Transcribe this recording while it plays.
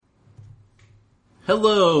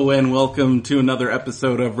Hello and welcome to another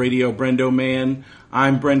episode of Radio Brendo Man.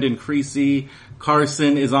 I'm Brendan Creasy.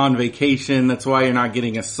 Carson is on vacation, that's why you're not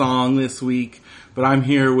getting a song this week. But I'm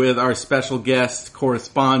here with our special guest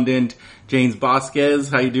correspondent, James Vasquez.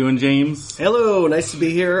 How you doing, James? Hello, nice to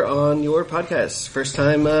be here on your podcast. First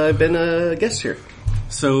time I've been a guest here.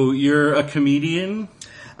 So you're a comedian?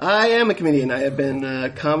 I am a comedian. I have been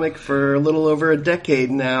a comic for a little over a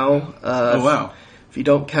decade now. Oh, wow. If you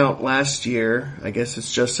don't count last year, I guess it's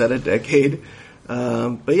just at a decade.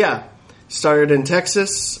 But yeah, started in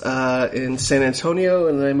Texas, in San Antonio,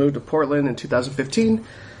 and then I moved to Portland in 2015.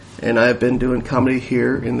 And I've been doing comedy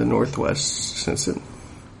here in the Northwest since then.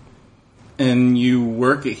 And you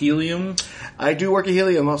work at Helium? I do work at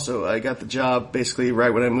Helium also. I got the job basically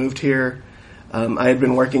right when I moved here. I had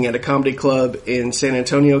been working at a comedy club in San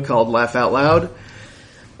Antonio called Laugh Out Loud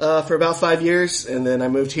for about 5 years, and then I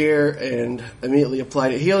moved here and immediately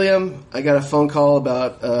applied at Helium. I got a phone call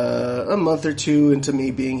about a month or two into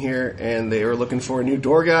me being here, and they were looking for a new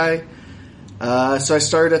door guy. So I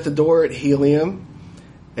started at the door at Helium,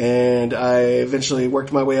 and I eventually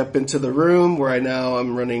worked my way up into the room, where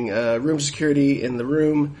I'm running room security in the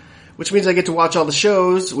room, which means I get to watch all the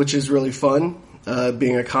shows, which is really fun.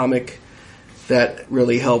 Being a comic, that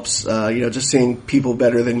really helps. Just seeing people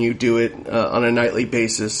better than you do it on a nightly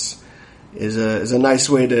basis is a nice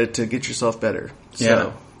way to get yourself better.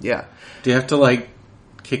 So, yeah. Do you have to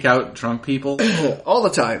kick out drunk people? All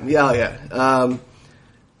the time. Yeah.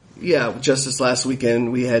 Just this last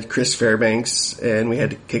weekend we had Chris Fairbanks, and we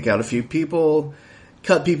had to kick out a few people,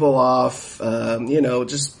 cut people off.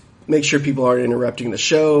 Just make sure people aren't interrupting the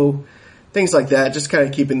show, things like that. Just kind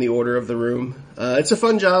of keeping the order of the room. It's a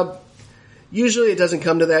fun job. Usually it doesn't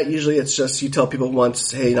come to that. Usually it's just you tell people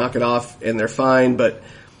once, hey, knock it off, and they're fine. But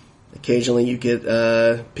occasionally you get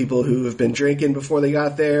people who have been drinking before they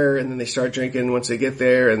got there, and then they start drinking once they get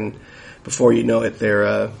there, and before you know it,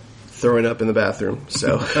 they're throwing up in the bathroom.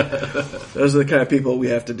 So those are the kind of people we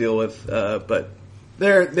have to deal with. But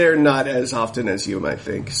they're not as often as you might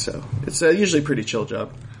think. So it's usually a pretty chill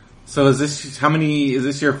job. So how many years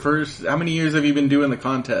have you been doing the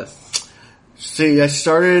contest? See, I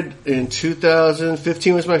started in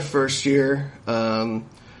 2015 was my first year. I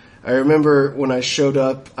remember when I showed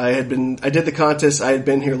up, I did the contest. I had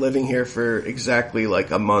been living here for exactly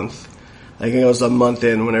a month. I think it was a month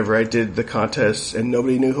in whenever I did the contest, and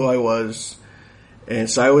nobody knew who I was. And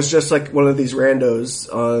so I was just one of these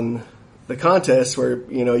randos on the contest where,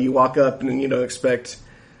 you walk up and you don't expect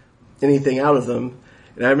anything out of them.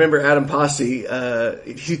 And I remember Adam Posse,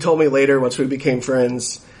 he told me later once we became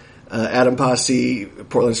friends, Adam Posse,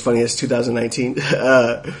 Portland's Funniest 2019,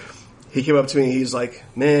 he came up to me, he's like,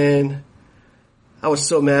 man, I was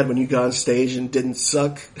so mad when you got on stage and didn't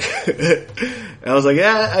suck. And I was like,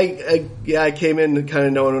 I came in kind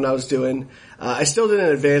of knowing what I was doing. I still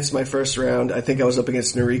didn't advance my first round. I think I was up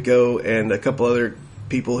against Noriko and a couple other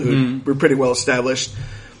people who were pretty well established.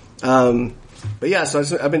 But yeah, so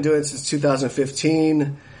I've been doing it since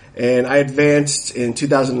 2015. And I advanced in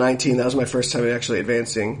 2019. That was my first time actually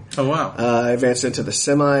advancing. Oh, wow. I advanced into the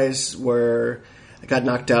semis where I got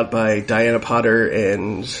knocked out by Diana Potter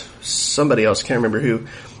and somebody else. Can't remember who.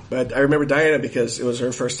 But I remember Diana because it was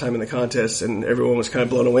her first time in the contest, and everyone was kind of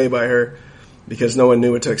blown away by her because no one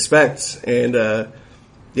knew what to expect. And,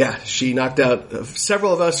 she knocked out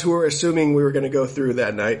several of us who were assuming we were going to go through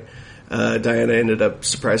that night. Diana ended up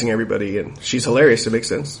surprising everybody, and she's hilarious. It makes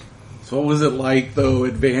sense. What was it like, though,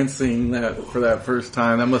 advancing for that first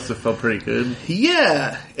time? That must have felt pretty good.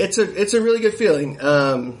 Yeah, it's a really good feeling.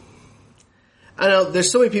 I know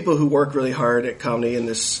there's so many people who work really hard at comedy in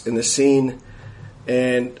this scene,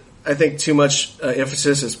 and I think too much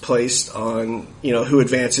emphasis is placed on who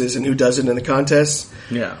advances and who doesn't in the contest.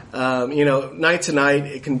 Yeah. Night to night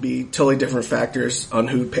it can be totally different factors on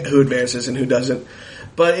who advances and who doesn't.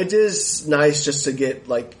 But it is nice just to get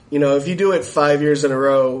if you do it 5 years in a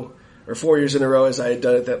row. Or 4 years in a row, as I had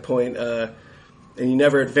done at that point, and you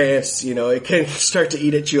never advanced, it can start to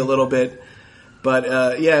eat at you a little bit. But,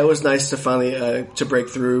 it was nice to finally, to break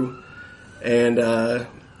through. And,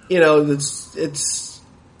 it's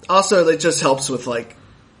also, it just helps with,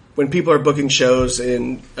 when people are booking shows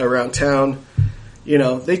around town,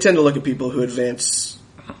 they tend to look at people who advance,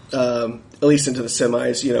 at least into the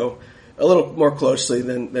semis, a little more closely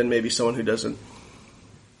than maybe someone who doesn't.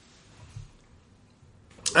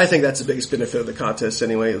 I think that's the biggest benefit of the contest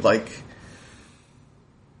anyway.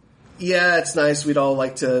 It's nice. We'd all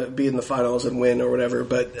like to be in the finals and win or whatever.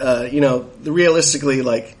 But, realistically,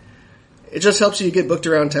 it just helps you get booked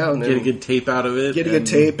around town. Get a good tape out of it. Get a good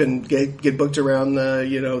tape and get booked around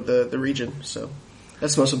the region. So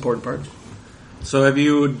that's the most important part. So have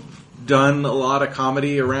you done a lot of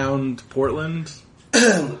comedy around Portland?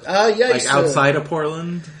 Yeah. Outside of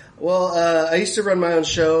Portland? Well, I used to run my own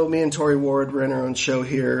show. Me and Tori Ward ran our own show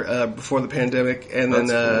here before the pandemic, and then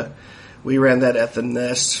cool. We ran that at the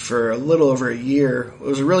Nest for a little over a year. It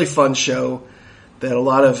was a really fun show that a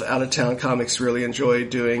lot of out-of-town comics really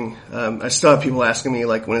enjoyed doing. I still have people asking me,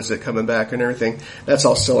 like, when is it coming back and everything. That's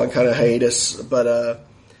all still on kind of hiatus. But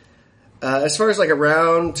as far as, like,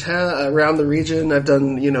 around the region, I've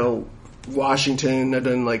done, Washington. I've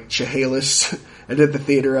done, like, Chehalis. I did the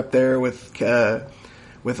theater up there with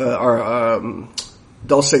our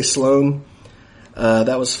Dulce Sloan.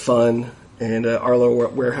 That was fun. And Arlo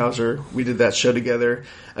Warehouser, we did that show together.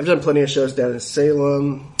 I've done plenty of shows down in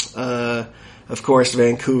Salem, of course,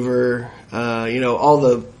 Vancouver. A lot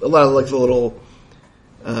of like the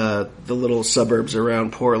little suburbs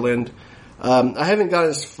around Portland. I haven't gone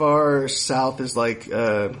as far south as like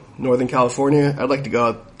Northern California. I'd like to go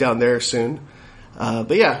out down there soon.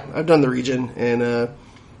 But yeah, I've done the region, and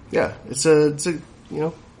it's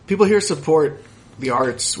people here support the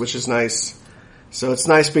arts, which is nice. So it's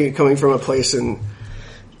nice coming from a place in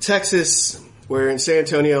Texas where in San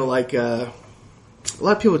Antonio, like, a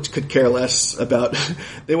lot of people could care less about,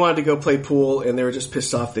 they wanted to go play pool and they were just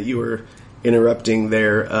pissed off that you were interrupting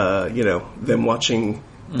their, them watching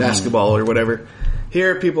basketball or whatever.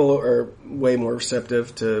 Here, people are way more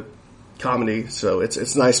receptive to comedy, so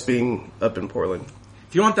it's nice being up in Portland.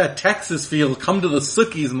 If you want that Texas feel, come to the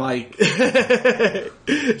Sookies, Mike.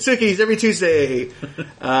 Sookies every Tuesday.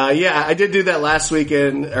 I did do that last week,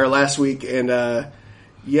 and it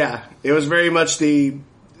was very much the,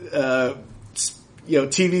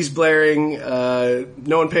 TV's blaring,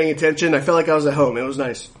 no one paying attention. I felt like I was at home. It was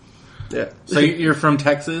nice. Yeah. So you're from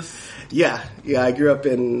Texas? Yeah. I grew up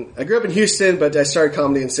in Houston, but I started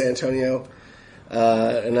comedy in San Antonio.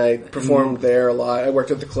 And I performed there a lot. I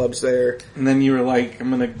worked at the clubs there. And then you were like, I'm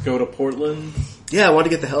going to go to Portland? Yeah, I wanted to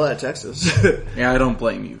get the hell out of Texas. Yeah, I don't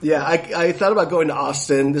blame you. Yeah, I thought about going to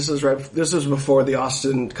Austin. This was before the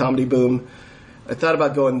Austin comedy boom. I thought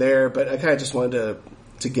about going there, but I kind of just wanted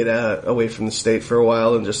to get away from the state for a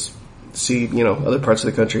while and just see, other parts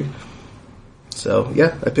of the country. So,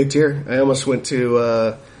 yeah, I picked here. I almost went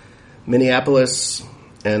to Minneapolis,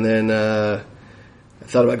 and then I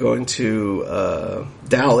thought about going to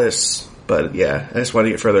Dallas, but yeah, I just wanted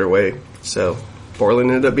to get further away. So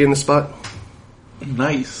Portland ended up being the spot.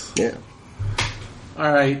 Nice. Yeah.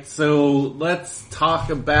 All right, so let's talk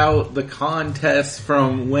about the contest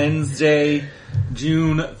from Wednesday,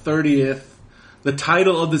 June 30th. The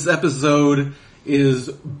title of this episode is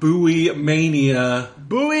Bowie Mania.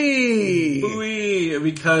 Bowie!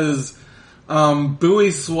 Because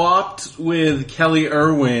Bowie swapped with Kelly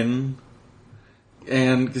Irwin,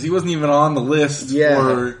 and because he wasn't even on the list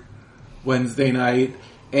for Wednesday night,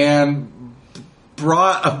 and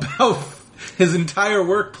brought about his entire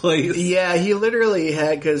workplace. Yeah, he literally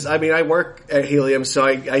had, because I work at Helium, so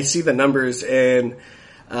I see the numbers, and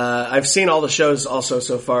I've seen all the shows also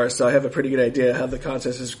so far, so I have a pretty good idea how the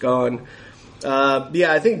contest has gone.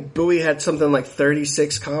 I think Bowie had something like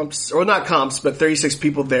 36 comps, or not comps, but 36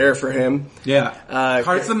 people there for him. Yeah.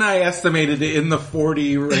 Carson and I estimated it in the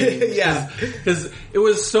 40 range. Yeah. Because it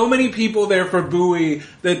was so many people there for Bowie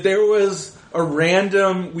that there was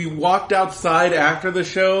we walked outside after the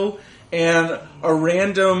show, and a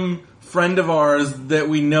random friend of ours that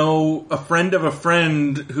we know, a friend of a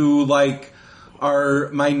friend who, like,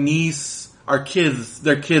 my niece,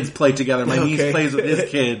 their kids play together. My niece plays with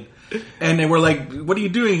his kid. And they were like, what are you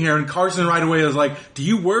doing here? And Carson right away was like, do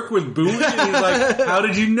you work with Bowie? And he's like, how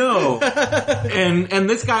did you know? And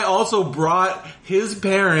this guy also brought his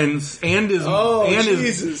parents and his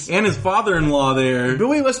father-in-law there.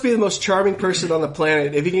 Bowie must be the most charming person on the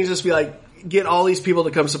planet if he can just be like, get all these people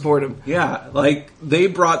to come support him. Yeah, like, they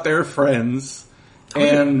brought their friends.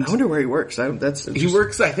 I wonder where he works. He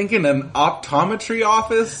works, I think, in an optometry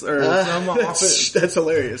office or some office. That's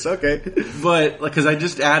hilarious. Okay, but because I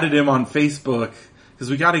just added him on Facebook because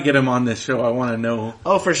we got to get him on this show. I want to know.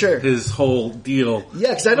 Oh, for sure, his whole deal.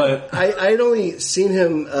 Yeah, because I'd only seen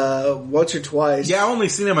him once or twice. Yeah, I only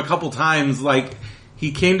seen him a couple times. Like,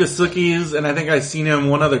 he came to Sookies, and I think I seen him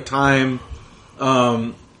one other time.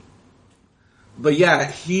 But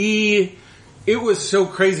yeah, it was so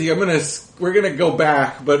crazy. We're gonna go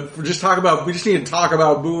back, but we just need to talk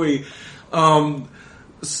about Bowie.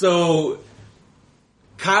 So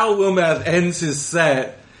Kyle Wilmeth ends his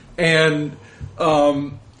set and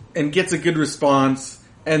gets a good response,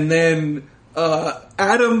 and then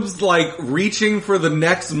Adam's like reaching for the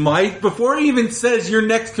next mic before he even says your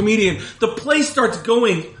next comedian. The place starts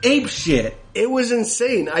going ape shit. It was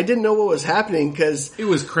insane. I didn't know what was happening because it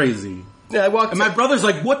was crazy. I walked, and my brother's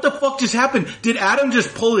like, "What the fuck just happened? Did Adam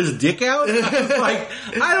just pull his dick out?" And I was like,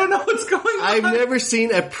 "I don't know what's going on." I've never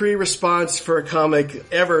seen a pre-response for a comic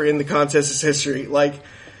ever in the contest's history. Like,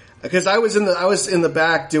 because I was in the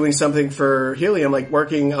back doing something for Helium, like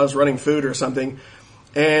working. I was running food or something.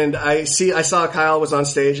 And I saw Kyle was on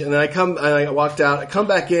stage, and then I walked out. I come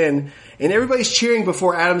back in, and everybody's cheering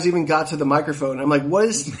before Adams even got to the microphone. I'm like,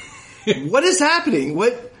 what is happening?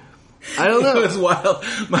 What? I don't know. It was wild.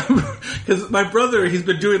 Because my brother, he's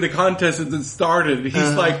been doing the contest since it started.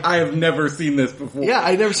 He's like, I have never seen this before. Yeah,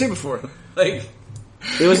 I've never seen it before. Like,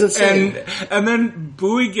 it was insane. And then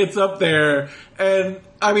Bowie gets up there, and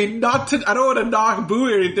I mean, I don't want to knock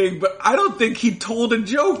Bowie or anything, but I don't think he told a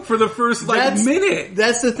joke for the first minute.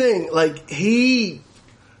 That's the thing. Like, he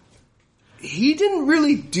didn't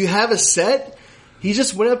really have a set. He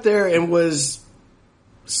just went up there and was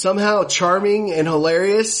somehow charming and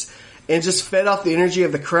hilarious and just fed off the energy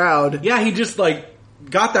of the crowd. Yeah, he just like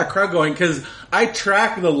got that crowd going because I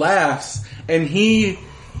track the laughs, and he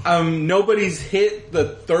nobody's hit the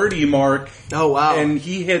 30 mark. Oh wow. And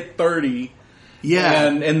he hit 30. Yeah.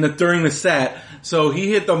 And during the set. So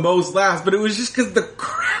he hit the most laughs, but it was just because the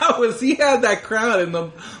crowd he had that crowd in the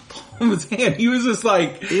palm of his hand. He was just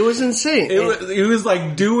like, it was insane. He was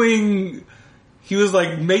like doing, he was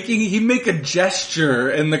like he'd make a gesture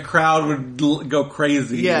and the crowd would go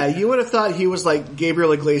crazy. Yeah, you would have thought he was like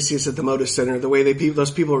Gabriel Iglesias at the Moda Center, the way those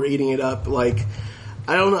people were eating it up. Like,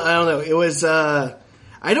 I don't know. It was, I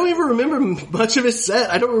don't even remember much of his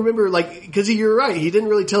set. I don't remember, like, because you're right, he didn't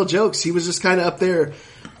really tell jokes. He was just kind of up there,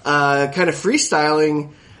 kind of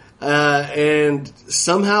freestyling, and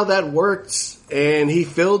somehow that worked, and he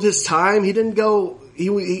filled his time. He didn't go, he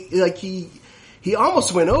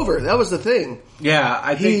almost went over. That was the thing. Yeah,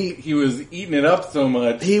 I think he was eating it up so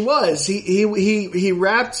much. He was. He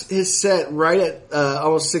wrapped his set right at,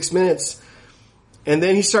 almost 6 minutes, and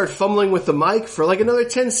then he started fumbling with the mic for like another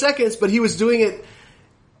 10 seconds, but he was doing it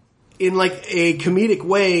in like a comedic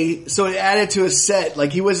way, so it added to his set.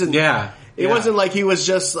 Like he wasn't. Yeah. It wasn't like he was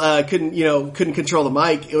just couldn't control the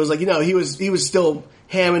mic. It was like he was still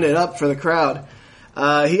hamming it up for the crowd.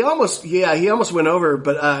 He almost went over,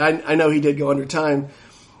 but I know he did go under time.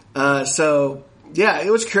 So yeah,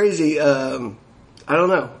 it was crazy. I don't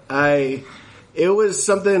know. It was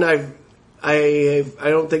something I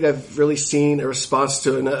don't think I've really seen a response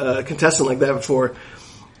to a contestant like that before.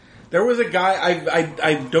 There was a guy,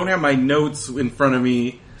 I don't have my notes in front of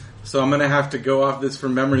me, so I'm going to have to go off this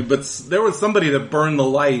from memory, but there was somebody that burned the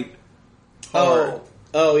light hard.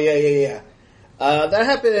 Oh, yeah. That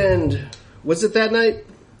happened, was it that night?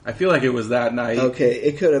 I feel like it was that night. Okay,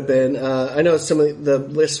 it could have been. I know some of the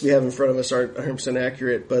lists we have in front of us aren't 100%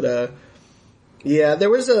 accurate, but yeah, there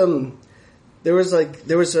was a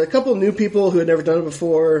couple new people who had never done it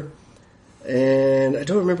before, and I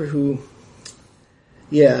don't remember who.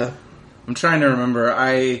 Yeah. I'm trying to remember.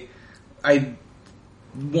 I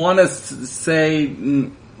want to say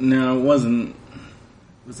no, it wasn't.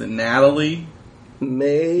 Was it Natalie?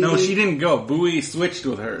 Maybe. No, she didn't go. Bowie switched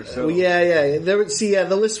with her. So yeah.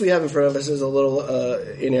 The list we have in front of us is a little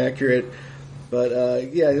inaccurate,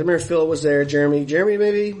 but yeah, I remember Phil was there. Jeremy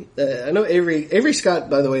maybe. I know Avery Scott,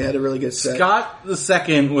 by the way, had a really good set. Scott the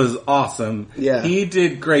second was awesome. Yeah, he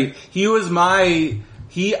did great. He was I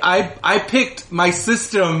picked, my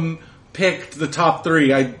system picked the top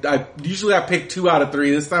three. I usually I pick 2 out of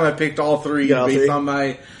 3. This time I picked all 3 based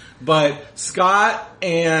on but Scott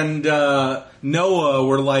and Noah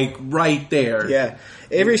were like right there. Yeah.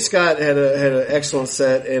 Avery Scott had an excellent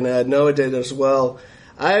set, and Noah did as well.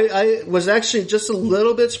 I was actually just a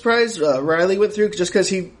little bit surprised Riley went through, just because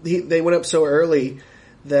they went up so early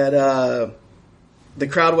that the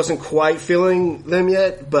crowd wasn't quite feeling them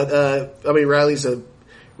yet. But I mean, Riley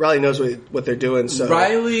knows what they're doing. So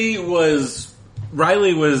Riley was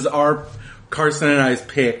our Carson and I's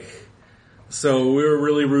pick. So we were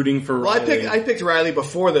really rooting for Riley. Well, I picked Riley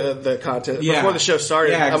before the contest, before the show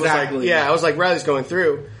started. Yeah, exactly. I was like, Riley's going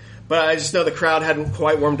through. But I just know the crowd hadn't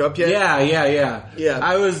quite warmed up yet. Yeah. I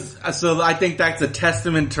think that's a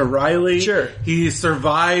testament to Riley. Sure. He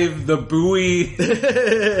survived the buoy.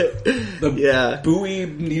 Buoy, you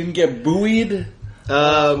didn't get buoyed?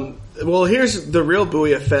 Well, here's the real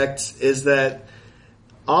Bowie effect, is that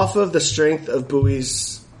off of the strength of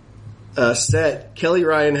Bowie's set, Kelly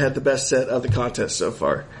Ryan had the best set of the contest so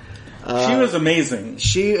far. She was amazing.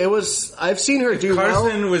 I've seen her do well.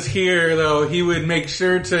 Carson was here, though. He would make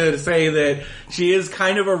sure to say that she is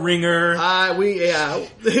kind of a ringer.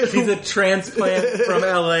 She's a transplant from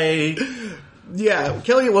LA. Yeah,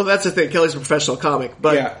 Kelly, well, that's the thing. Kelly's a professional comic.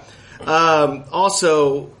 But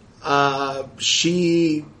also,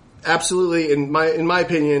 she absolutely, in my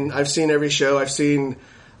opinion, I've seen every show. I've seen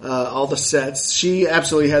all the sets. She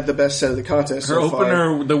absolutely had the best set of the contest Her so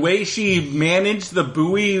opener, far. the way she managed the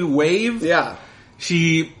buoy wave,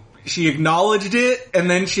 she acknowledged it, and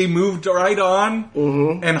then she moved right on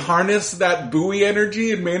and harnessed that buoy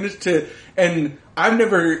energy and managed to, and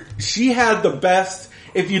she had the best,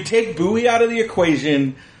 if you take buoy out of the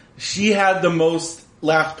equation, she had the most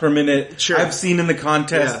laughs per minute I've seen in the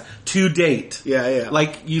contest to date. Yeah.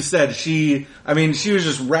 Like you said, she was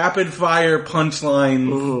just rapid fire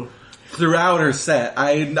punchline throughout her set.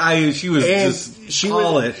 She was just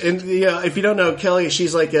polished. And if you don't know Kelly,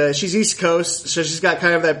 she's she's East Coast, so she's got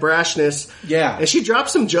kind of that brashness. Yeah. And she dropped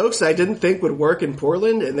some jokes that I didn't think would work in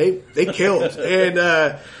Portland, and they killed.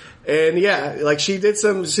 And yeah, like she did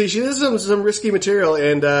some risky material,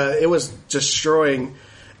 and it was destroying.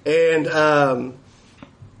 And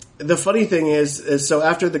the funny thing is so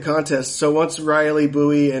after the contest, so once Riley,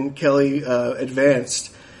 Bowie, and Kelly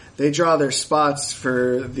advanced, they draw their spots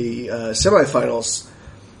for the semifinals.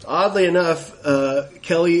 Oddly enough,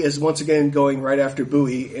 Kelly is once again going right after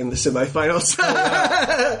Bowie in the semifinals.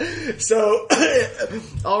 So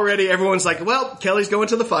already everyone's like, well, Kelly's going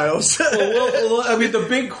to the finals. Well, I mean, the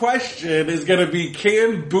big question is going to be,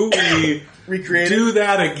 can Bowie do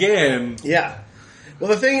that again? Yeah. Well,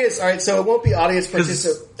 the thing is, all right. So it won't be audience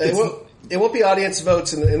It won't be audience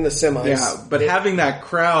votes in the semis. Yeah, but having that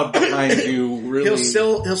crowd behind you really,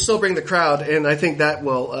 he'll still bring the crowd, and I think that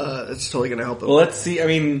will it's totally going to help him. Well, let's see. I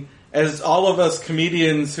mean, as all of us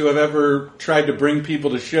comedians who have ever tried to bring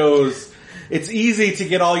people to shows, it's easy to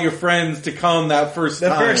get all your friends to come that first time.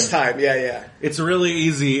 The first time, yeah. It's really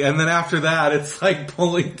easy, and then after that, it's like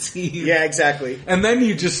pulling teeth. Yeah, exactly. And then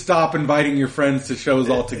you just stop inviting your friends to shows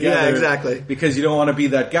altogether. Yeah, exactly. Because you don't want to be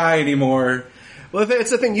that guy anymore. Well,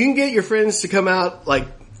 it's the thing. You can get your friends to come out like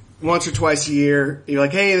once or twice a year. You're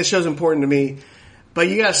like, hey, this show's important to me. But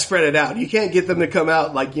you gotta spread it out. You can't get them to come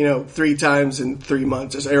out like, 3 times in 3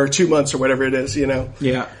 months or 2 months or whatever it is,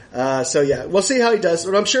 Yeah. So yeah, we'll see how he does.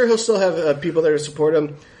 But I'm sure he'll still have people there to support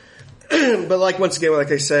him. But once again,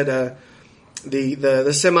 like I said,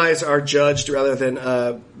 the semis are judged rather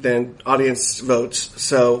than audience votes.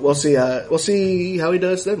 So we'll see how he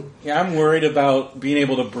does then. Yeah, I'm worried about being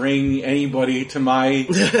able to bring anybody to my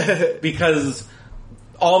because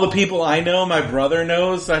all the people I know, my brother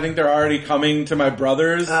knows. I think they're already coming to my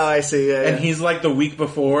brother's. Oh, I see. Yeah, and he's like the week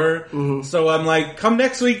before. Mm-hmm. So I'm like, come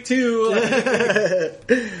next week too.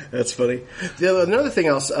 That's funny. Another thing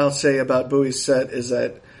I'll say about Bowie's set is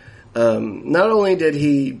that not only did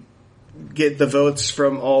he get the votes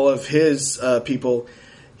from all of his people,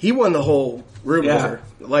 he won the whole room over.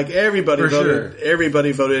 Like everybody voted. Sure.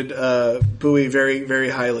 Everybody voted Bowie very, very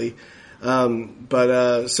highly. So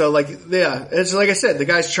like, yeah, it's like I said, the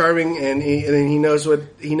guy's charming and he knows whether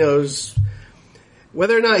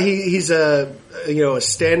or not he's a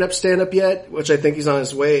stand-up yet, which I think he's on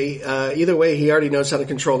his way. Either way, he already knows how to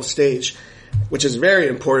control the stage, which is very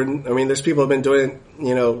important. I mean, there's people who have been doing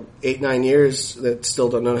it, 8-9 years that still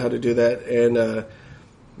don't know how to do that. And,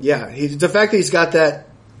 the fact that he's got that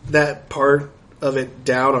part of it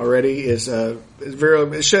down already is it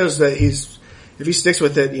shows that if he sticks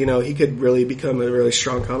with it, he could really become a really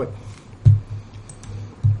strong comic.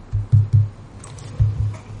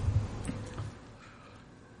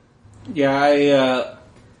 Yeah,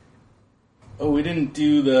 we didn't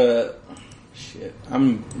do the shit.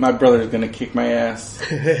 My brother's gonna kick my ass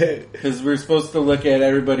because we're supposed to look at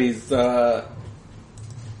everybody's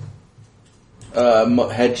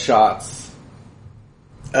headshots.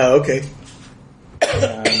 Oh, okay.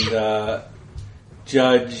 And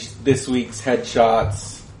judge this week's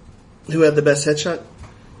headshots. Who had the best headshot?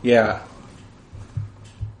 Yeah.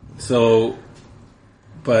 So,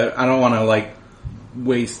 but I don't want to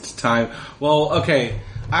waste time. Well, okay.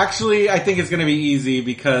 Actually, I think it's going to be easy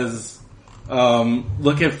because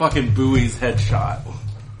look at fucking Bowie's headshot.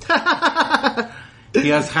 He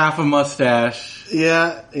has half a mustache.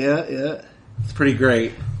 Yeah. It's pretty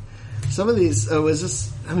great. Some of these. Oh, is this?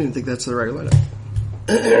 I don't even think that's the right lineup.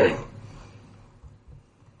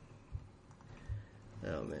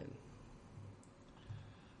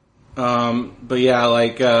 But yeah,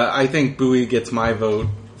 I think Bowie gets my vote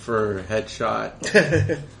for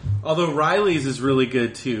headshot. Although Riley's is really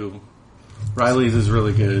good too. Riley's is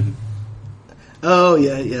really good. Oh,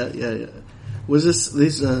 yeah. Was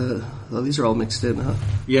these are all mixed in, huh?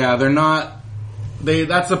 Yeah, they're not.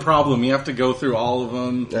 That's the problem. You have to go through all of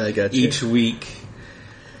them each week.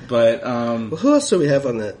 But who else do we have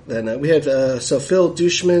on that night? We had Phil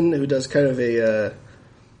Dushman, who does kind of a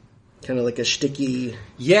kind of like a shticky.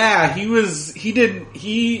 Yeah, he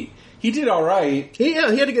did all right. He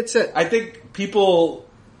had a good set. I think people.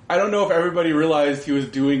 I don't know if everybody realized he was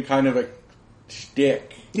doing kind of a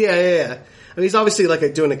shtick. Yeah. I mean, he's obviously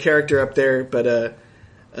like doing a character up there, but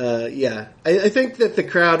yeah. I think that the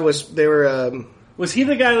crowd was Was he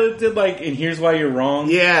the guy that did like, and here's why you're wrong?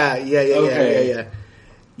 Yeah. Okay.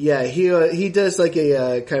 Yeah, he does like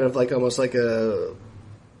a kind of like almost like a,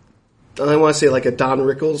 I want to say like a Don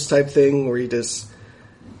Rickles type thing where he just,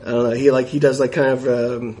 I don't know, he does like kind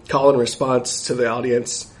of call and response to the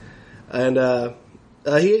audience, and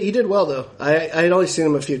he did well though. I had only seen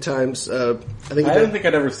him a few times. I don't think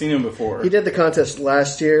I'd ever seen him before. He did the contest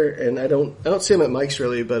last year, and I don't see him at Mike's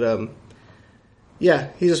really, but yeah,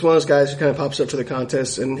 he's just one of those guys who kind of pops up to the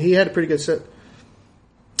contest, and he had a pretty good set.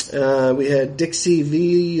 We had Dixie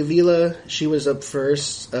Vila. She was up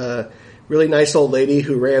first. Really nice old lady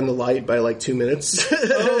who ran the light by like 2 minutes.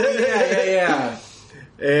 Oh yeah.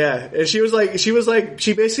 Yeah, and she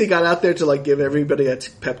basically got out there to like give everybody a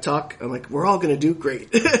pep talk. I'm like, we're all gonna do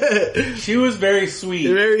great. She was very sweet.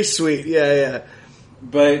 Very sweet, yeah.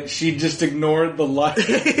 But she just ignored the light.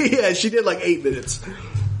 Yeah, she did like 8 minutes,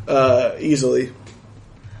 easily.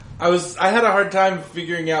 I had a hard time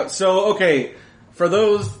figuring out. So, okay, for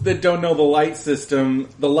those that don't know the light system,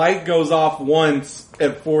 the light goes off once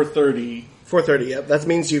at 4:30. 4:30, yeah. That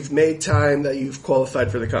means you've made time that you've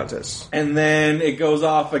qualified for the contest. And then it goes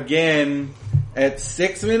off again at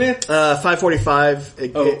 6 minutes?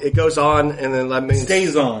 5:45, it goes on, and then that means...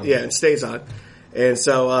 Stays on. Yeah, it stays on. And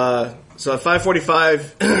so at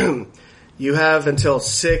 5:45, you have until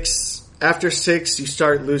 6. After 6, you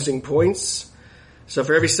start losing points. So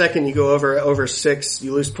for every second you go over 6,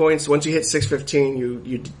 you lose points. Once you hit 6:15,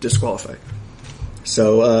 you disqualify.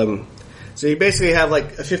 So you basically have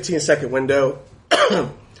like a 15-second window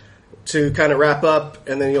to kind of wrap up,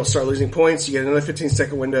 and then you'll start losing points. You get another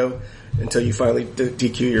 15-second window until you finally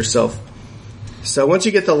DQ yourself. So once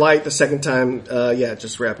you get the light the second time,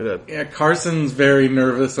 just wrap it up. Yeah, Carson's very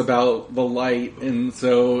nervous about the light, and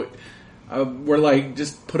so we're like,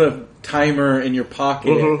 just put a timer in your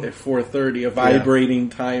pocket at 4:30, a vibrating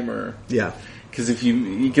timer. Yeah.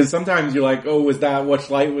 Because sometimes you're like, oh, which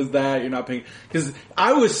light was that? You're not paying. Because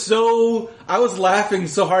I was laughing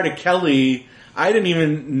so hard at Kelly, I didn't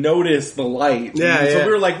even notice the light. Yeah, so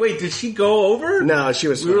we were like, wait, did she go over? No, she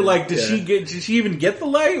was. We were like, did she even get the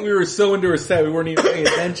light? We were so into her set, we weren't even paying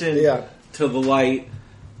attention to the light,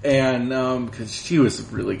 and because she was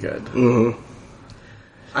really good. Mm-hmm.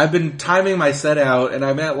 I've been timing my set out, and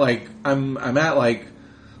I'm at a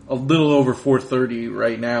little over 4:30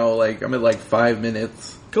 right now. Like, I'm at like 5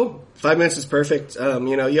 minutes. Cool. 5 minutes is perfect.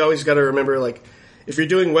 You always got to remember, like, if you're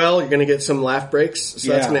doing well, you're going to get some laugh breaks.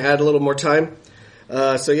 So that's going to add a little more time.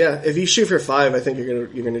 If you shoot for 5, I think you're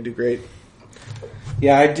going to do great.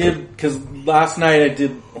 Yeah, I did, because last night I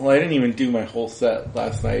didn't even do my whole set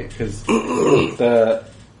last night, because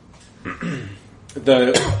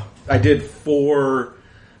I did 4,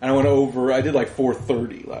 and I did like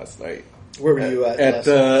 4:30 last night. Where were you at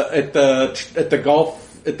the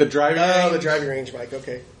golf, at the driving range? Oh, the driving range, Mike,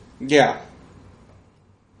 okay. Yeah.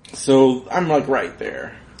 So, I'm like right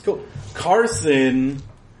there. Cool. Carson,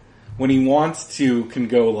 when he wants to, can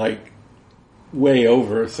go like way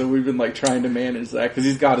over, so we've been like trying to manage that, because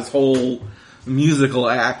he's got his whole musical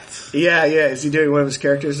act. Yeah. Is he doing one of his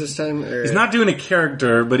characters this time? Or? He's not doing a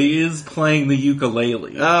character, but he is playing the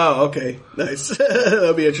ukulele. Oh, okay. Nice.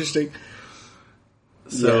 That'll be interesting.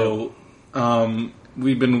 So...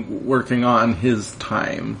 we've been working on his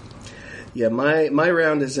time. Yeah, my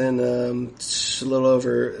round is in a little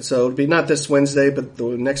over, so it'll be not this Wednesday, but the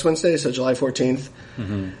next Wednesday, so July 14th.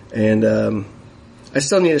 Mm-hmm. And I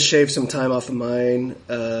still need to shave some time off of mine.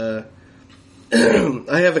 I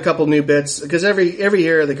have a couple new bits, because every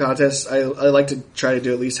year of the contest, I like to try to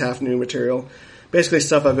do at least half new material. Basically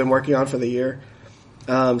stuff I've been working on for the year.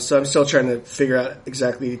 So I'm still trying to figure out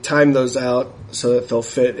exactly, time those out so that they'll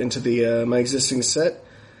fit into the my existing set.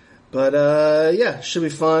 But should be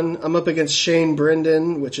fun. I'm up against Shane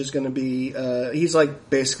Brendan, which is going to be he's like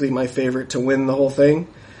basically my favorite to win the whole thing.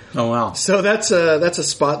 Oh wow! So that's a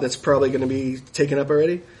spot that's probably going to be taken up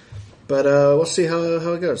already. But we'll see how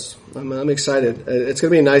it goes. I'm excited. It's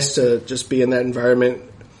going to be nice to just be in that environment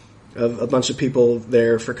of a bunch of people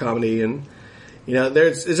there for comedy. And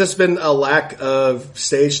there's just been a lack of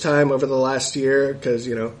stage time over the last year because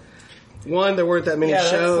one, there weren't that many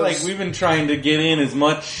shows. That's like we've been trying to get in as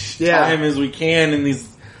much time as we can in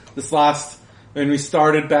when we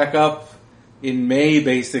started back up in May,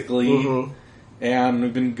 basically, and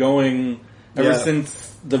we've been going ever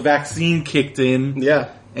since the vaccine kicked in. Yeah,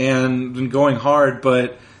 and been going hard,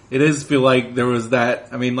 but it is feel like there was that.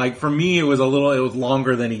 I mean, like for me, it was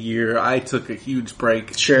longer than a year. I took a huge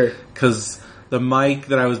break, sure, because the mic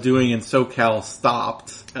that I was doing in SoCal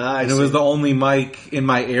stopped, and it was the only mic in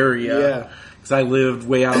my area. Yeah, because I lived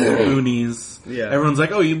way out in the boonies. Yeah, everyone's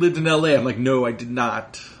like, "Oh, you lived in LA?" I'm like, "No, I did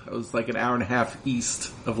not. I was like an hour and a half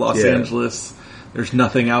east of Los Angeles. There's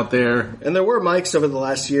nothing out there." And there were mics over the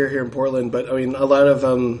last year here in Portland, but I mean, a lot of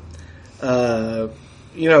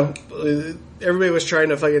everybody was trying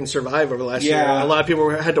to fucking survive over the last year. A lot of people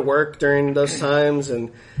had to work during those times,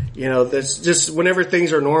 and there's just whenever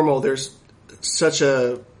things are normal, there's such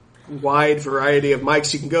a wide variety of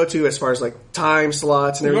mics you can go to as far as like time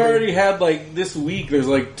slots and everything. We've already had like this week. There's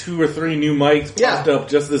like 2 or 3 new mics popped up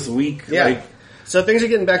just this week. Yeah, so things are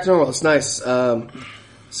getting back to normal. It's nice. So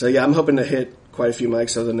yeah, I'm hoping to hit quite a few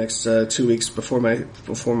mics over the next 2 weeks before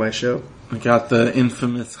my show. We got the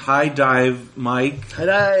infamous High Dive mic. High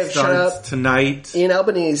Dive starts tonight. Ian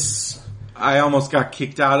Albanese. I almost got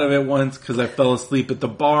kicked out of it once because I fell asleep at the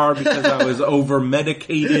bar because I was over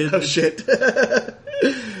medicated. Oh shit!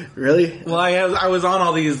 Really? Well, I was on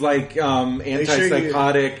all these like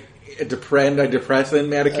antipsychotic, antidepressant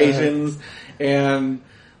medications, and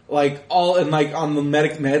like on the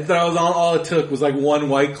meds that I was on, all it took was like 1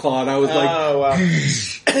 White Claw, and I was like, "Oh wow,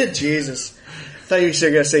 Jesus." I thought you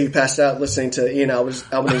were going to say you passed out listening to Ian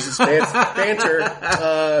Albanese's banter.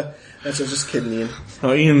 That's just kidding, Ian.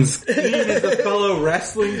 Oh, Ian is a fellow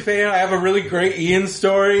wrestling fan. I have a really great Ian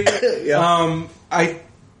story. Yeah. I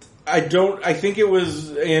think it was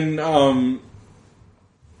in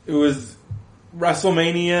it was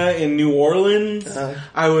WrestleMania in New Orleans.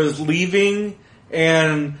 I was leaving,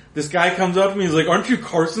 and this guy comes up to me. He's like, "Aren't you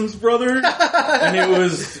Carson's brother?" And it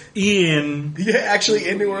was Ian. Yeah, actually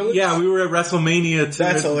in New Orleans? Yeah, we were at WrestleMania That's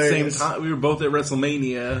at hilarious. the same time. We were both at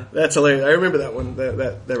WrestleMania. That's hilarious. I remember that one,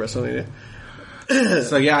 that WrestleMania.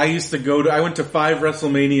 So yeah, I went to 5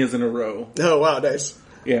 WrestleManias in a row. Oh wow, nice.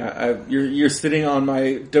 Yeah, you're sitting on my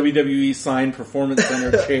WWE signed Performance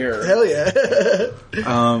Center chair. Hell yeah.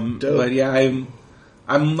 But yeah,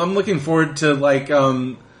 I'm looking forward to like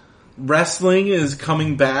wrestling is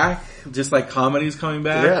coming back, just like comedy is coming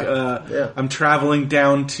back. I'm traveling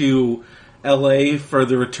down to LA for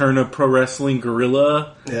the return of Pro Wrestling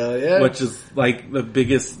Guerrilla. Hell yeah. Which is like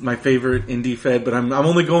my favorite indie fed, but I'm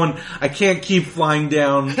only going, I can't keep flying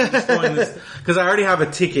down, because I already have a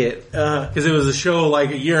ticket, because it was a show like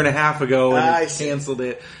a year and a half ago and I canceled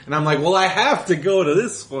it. And I'm like, well, I have to go to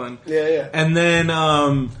this one. Yeah. And then,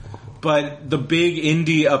 but the big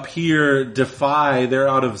indie up here, Defy, they're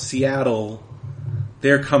out of Seattle.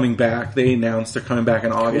 They're coming back. They announced they're coming back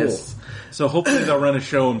in August. Cool. So hopefully they'll run a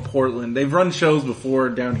show in Portland. They've run shows before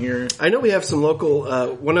down here. I know we have some local.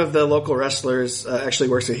 One of the local wrestlers actually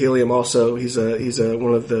works at Helium. Also, he's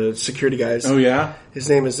one of the security guys. Oh yeah, his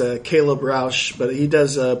name is Caleb Roush, but he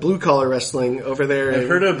does blue collar wrestling over there. I've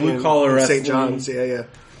heard of blue collar wrestling. St. John's. Yeah.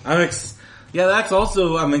 That's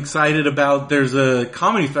also I'm excited about. There's a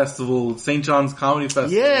comedy festival, St. John's Comedy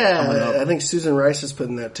Festival. Yeah, I think Susan Rice is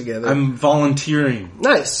putting that together. I'm volunteering.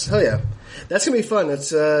 Nice. Hell yeah. That's gonna be fun.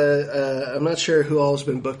 It's I'm not sure who all has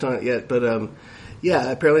been booked on it yet, but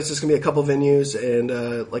apparently it's just gonna be a couple venues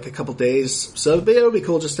and like a couple days. So it'll be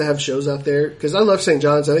cool just to have shows out there because I love St.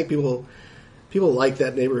 John's. I think people like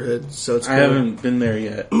that neighborhood, so it's cool. I haven't been there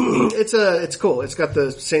yet. It's cool. It's got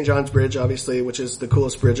the St. John's Bridge, obviously, which is the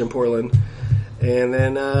coolest bridge in Portland. And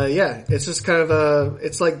then it's just kind of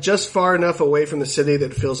it's like just far enough away from the city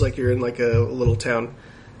that it feels like you're in like a little town.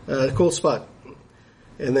 Cool spot.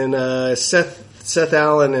 And then Seth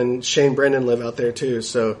Allen and Shane Brennan live out there too,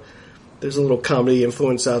 so there's a little comedy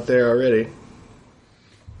influence out there already.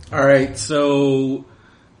 All right, so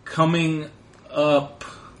coming up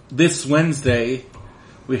this Wednesday,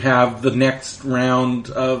 we have the next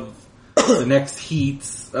round of the next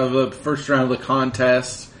heats of the first round of the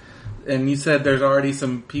contest. And you said there's already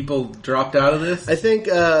some people dropped out of this? I think,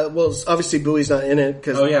 obviously Bowie's not in it.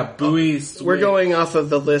 Cause Bowie's... We're going off of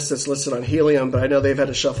the list that's listed on Helium, but I know they've had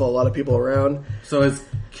to shuffle a lot of people around. So is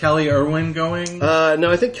Kelly Irwin going? No,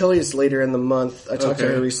 I think Kelly is later in the month. I talked to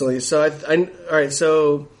her recently. So, alright,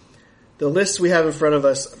 so the list we have in front of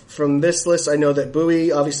us, from this list, I know that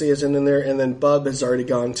Bowie obviously isn't in there, and then Bub has already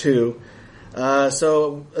gone too.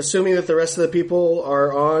 So, assuming that the rest of the people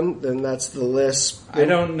are on, then that's the list. I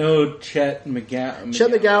don't know Chet McGowan.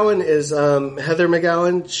 Chet McGowan is Heather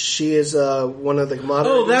McGowan. She is one of the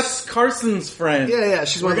moderators. Oh, that's Carson's friend. Yeah.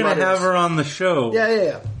 She's one of the We're going to moderators. have her on the show.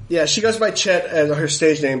 Yeah. Yeah, she goes by Chet as her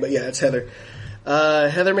stage name, but yeah, it's Heather.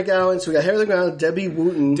 Heather McGowan. So we got Heather McGowan, Debbie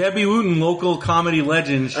Wooten. Debbie Wooten, local comedy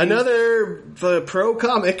legend. Another pro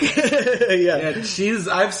comic. Yeah,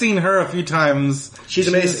 I've seen her a few times. She's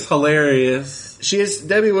amazing. Hilarious. She is.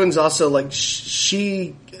 Debbie Wooten's also like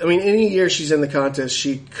any year she's in the contest,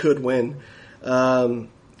 she could win.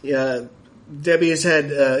 Yeah, Debbie has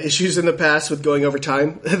had issues in the past with going over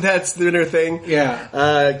time. That's been her thing.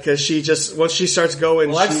 Yeah, because she just once she starts going.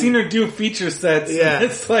 Well, I've seen her do feature sets. Yeah,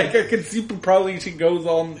 it's like I can see probably she goes for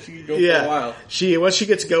a while. Once she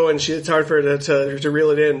gets going, it's hard for her to reel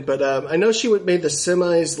it in. But I know she made the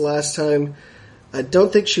semis last time. I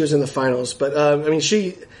don't think she was in the finals, but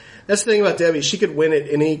that's the thing about Debbie. She could win it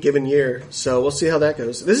any given year, so we'll see how that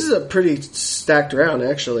goes. This is a pretty stacked round,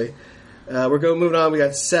 actually. We're moving on. We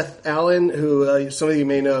got Seth Allen, who some of you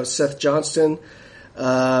may know, Seth Johnston.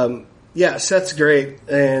 Seth's great,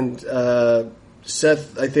 and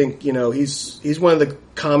Seth, I think he's one of the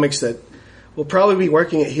comics that will probably be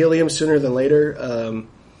working at Helium sooner than later.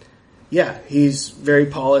 He's very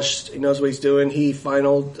polished. He knows what he's doing. He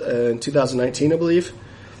finaled in 2019, I believe.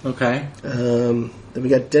 Okay. Then we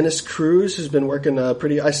got Dennis Cruz, who's been working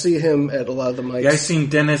I see him at a lot of the mics. Yeah, I've seen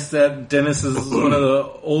Dennis. Dennis is one of the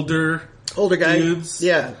older guy dudes.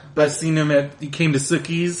 Yeah, but I've seen him he came to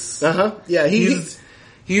Sookie's. Yeah,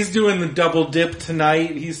 he's doing the double dip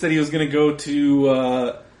tonight. He said he was going to go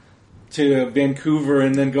to Vancouver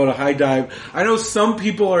and then go to High Dive. I know some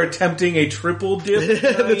people are attempting a triple dip.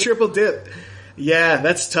 The triple dip. Yeah,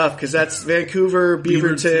 that's tough because that's Vancouver,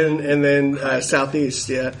 Beaverton, and then Southeast.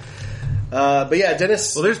 Yeah. But yeah,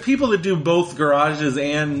 Dennis. Well, there's people that do both garages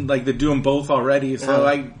and that do them both already. So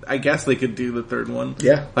I guess they could do the third one.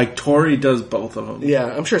 Yeah, like Tori does both of them. Yeah,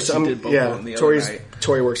 I'm sure. Did both of them the Tori other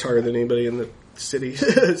night. works harder than anybody in the city,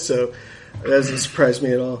 so that doesn't surprise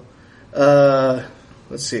me at all.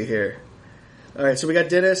 Let's see here. All right, so we got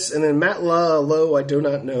Dennis, and then Matt Lowe. I do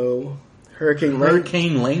not know. Hurricane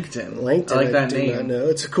Langton. I like that name. name. Not know.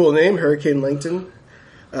 It's a cool name, Hurricane Langton.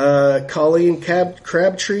 Colleen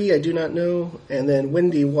Crabtree, I do not know. And then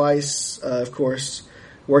Wendy Weiss, of course,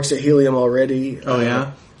 works at Helium already. Oh,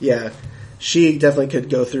 yeah? Yeah. She definitely could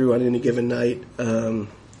go through on any given night.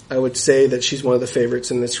 I would say that she's one of the favorites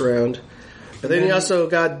in this round. But then you also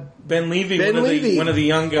got Ben Levy, one of the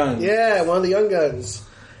young guns. Yeah, one of the young guns.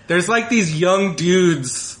 There's these young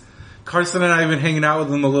dudes. Carson and I have been hanging out with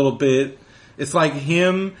them a little bit. It's like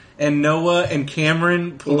him and Noah and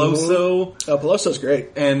Cameron Peloso. Mm-hmm. Oh, Peloso's great.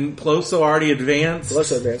 And Peloso already advanced.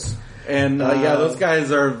 And those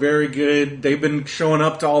guys are very good. They've been showing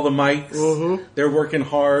up to all the mics. Mm-hmm. They're working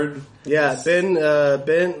hard. Yeah, Ben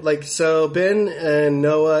and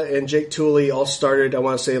Noah and Jake Tooley all started, I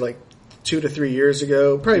want to say 2 to 3 years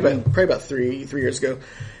ago. Probably about 3 years ago.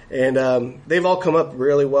 And they've all come up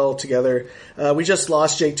really well together. We just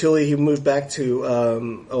lost Jake Tooley. He moved back to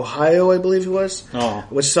Ohio, I believe he was. Oh.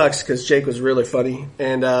 Which sucks because Jake was really funny.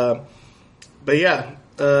 And but yeah,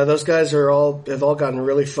 those guys have all gotten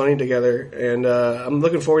really funny together. And I'm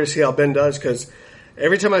looking forward to see how Ben does because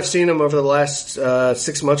every time I've seen him over the last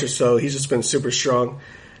 6 months or so, he's just been super strong.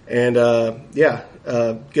 And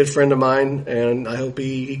good friend of mine, and I hope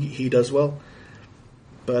he does well.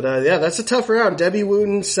 But that's a tough round. Debbie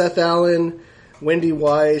Wooten, Seth Allen, Wendy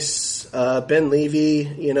Weiss, Ben Levy,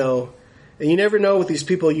 and you never know with these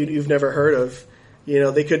people you've never heard of.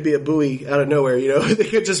 They could be a buoy out of nowhere, They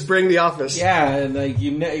could just bring the office. Yeah, and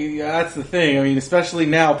that's the thing. I mean, especially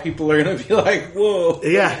now, people are going to be like, whoa.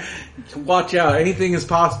 Yeah. Watch out. Anything is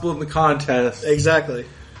possible in the contest. Exactly.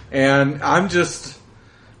 And I want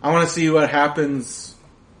to see what happens.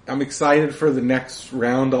 I'm excited for the next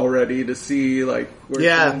round already to see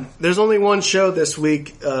there's only one show this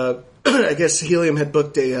week. I guess Helium had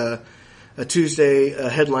booked a Tuesday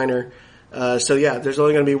headliner. There's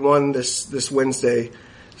only going to be one this Wednesday.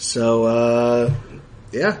 So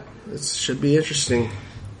it should be interesting.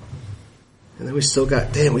 And then we still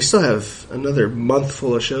have another month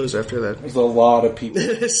full of shows after that. There's a lot of people.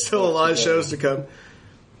 There's still a lot of shows to come.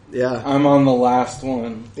 Yeah. I'm on the last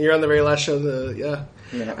one. You're on the very last show. Yeah.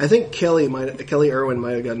 I think Kelly Irwin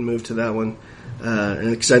might have gotten moved to that one,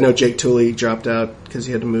 because I know Jake Tooley dropped out because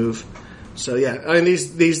he had to move. So yeah, I mean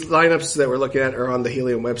these lineups that we're looking at are on the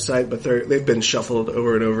Helium website, but they've been shuffled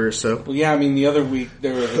over and over. So the other week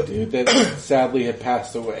there was a dude that sadly had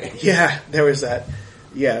passed away. Yeah, there was that.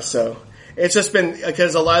 Yeah, so it's just been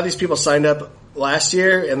because a lot of these people signed up last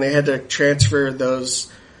year, and they had to transfer those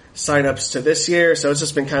sign-ups to this year, so it's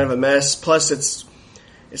just been kind of a mess. Plus, it's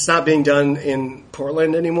not being done in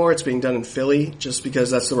Portland anymore. It's being done in Philly, just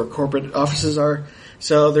because that's where corporate offices are.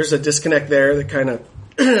 So there's a disconnect there that kind of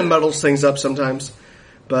muddles things up sometimes.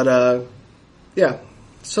 But, yeah,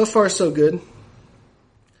 so far so good.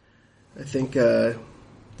 I think,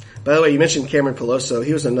 by the way, you mentioned Cameron Peloso.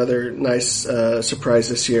 He was another nice surprise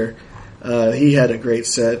this year. He had a great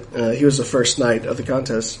set. He was the first night of the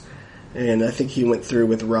contest, and I think he went through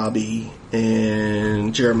with Robbie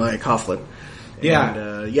and Jeremiah Coughlin.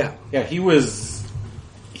 Yeah, and, yeah, he was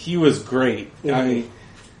great. Mm-hmm.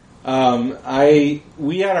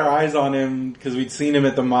 We had our eyes on him because we'd seen him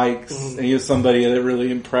at the mics, mm-hmm. and he was somebody that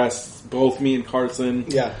really impressed both me and Carson.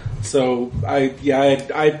 Yeah. So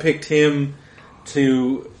I picked him he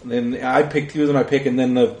was my pick, and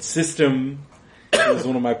then the system was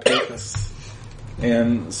one of my picks,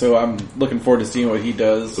 and so I'm looking forward to seeing what he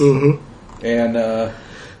does, mm-hmm. and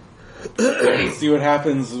see what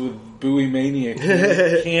happens with Bowie Mania.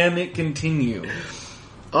 Can it continue?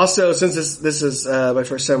 Also, since this is my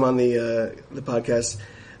first time on the podcast,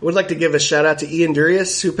 I would like to give a shout out to Ian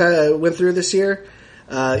Durius, who went through this year.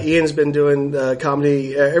 Ian's been doing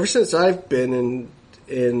comedy ever since I've been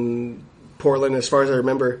in Portland, as far as I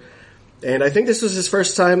remember. And I think this was his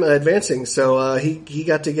first time advancing, so he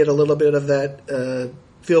got to get a little bit of that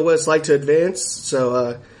feel what it's like to advance.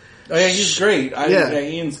 So, he's great.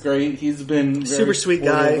 Ian's great. He's been very super sweet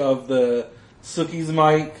guy of the Sookies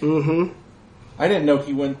mic. Mm-hmm. I didn't know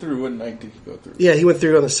he went through. What night did he go through? Yeah, he went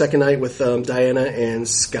through on the second night with Diana and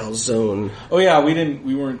Scalzone. Oh yeah,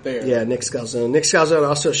 we weren't there. Yeah, Nick Scalzone. Nick Scalzone,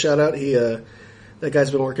 also a shout out. He that guy's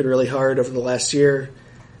been working really hard over the last year.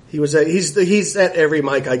 He's at every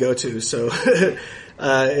mic I go to, so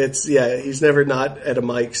he's never not at a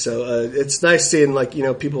mic. So it's nice seeing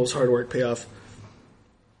people's hard work pay off.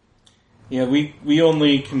 Yeah, we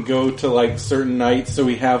only can go to certain nights, so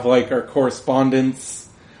we have our correspondence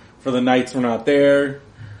for the nights we're not there.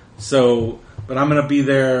 So, but I'm gonna be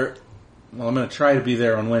there. Well, I'm gonna try to be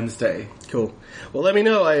there on Wednesday. Cool. Well, let me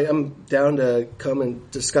know. I'm down to come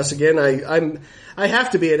and discuss again. I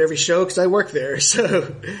have to be at every show because I work there.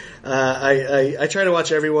 So I try to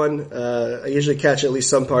watch everyone. I usually catch at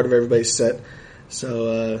least some part of everybody's set.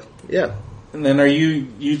 So yeah. And then, are you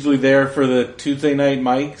usually there for the Tuesday night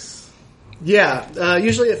mics? Yeah.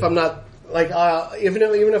 Usually, if I'm not even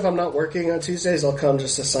if I'm not working on Tuesdays, I'll come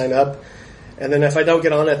just to sign up. And then if I don't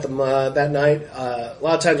get on at that night, a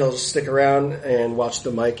lot of times I'll just stick around and watch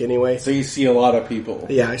the mic anyway. So you see a lot of people.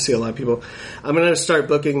 Yeah, I see a lot of people. I'm going to start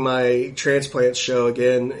booking my transplant show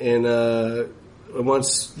again, and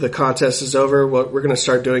once the contest is over, we're going to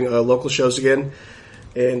start doing local shows again.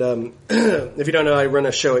 And if you don't know, I run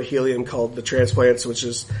a show at Helium called The Transplants, which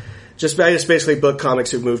is I just basically book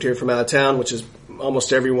comics who've moved here from out of town, which is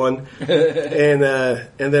almost everyone, and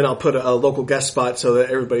then I'll put a local guest spot so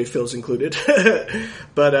that everybody feels included.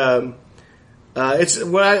 But it's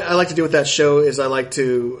what I like to do with that show is I like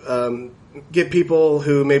to get people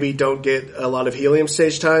who maybe don't get a lot of Helium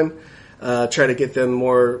stage time, try to get them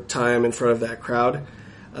more time in front of that crowd.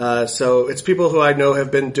 So it's people who I know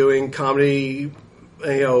have been doing comedy,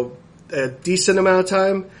 a decent amount of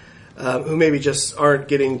time, who maybe just aren't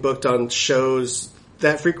getting booked on shows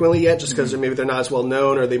that frequently yet, just because maybe they're not as well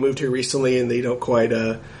known, or they moved here recently and they don't quite.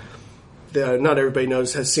 Not everybody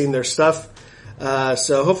has seen their stuff.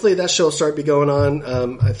 So hopefully that show will start be going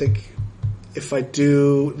on. I think if I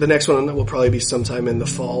do, the next one will probably be sometime in the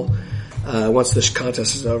fall, once this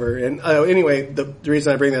contest is over. And anyway, the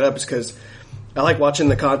reason I bring that up is because I like watching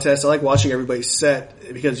the contest. I like watching everybody's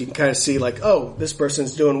set because you can kind of see oh, this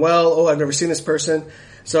person's doing well. Oh, I've never seen this person.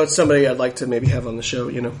 So it's somebody I'd like to maybe have on the show,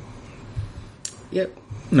 Yep.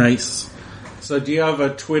 Nice. So do you have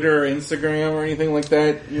a Twitter or Instagram or anything like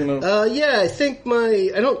that? Yeah, I think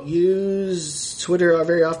I don't use Twitter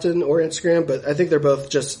very often or Instagram, but I think they're both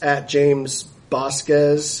just at James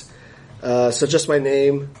Bosquez. So just my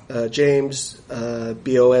name, James,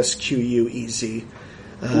 Bosquez.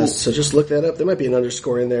 So just look that up. There might be an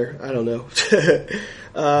underscore in there. I don't know.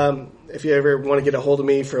 If you ever want to get a hold of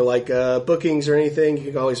me for bookings or anything,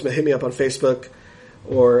 you can always hit me up on Facebook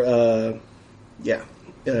or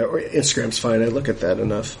or Instagram's fine. I look at that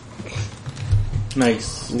enough.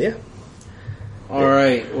 Nice. Yeah. All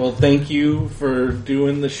right. Well, thank you for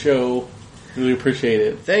doing the show. Really appreciate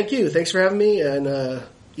it. Thank you. Thanks for having me. And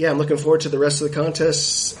I'm looking forward to the rest of the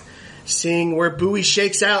contests, seeing where Bowie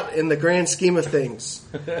shakes out in the grand scheme of things.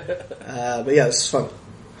 But yeah, this is fun.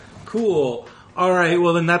 Cool. All right.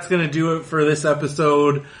 Well, then that's going to do it for this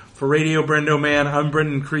episode. For Radio Brendo Man, I'm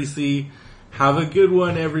Brendan Creasy. Have a good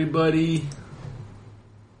one, everybody.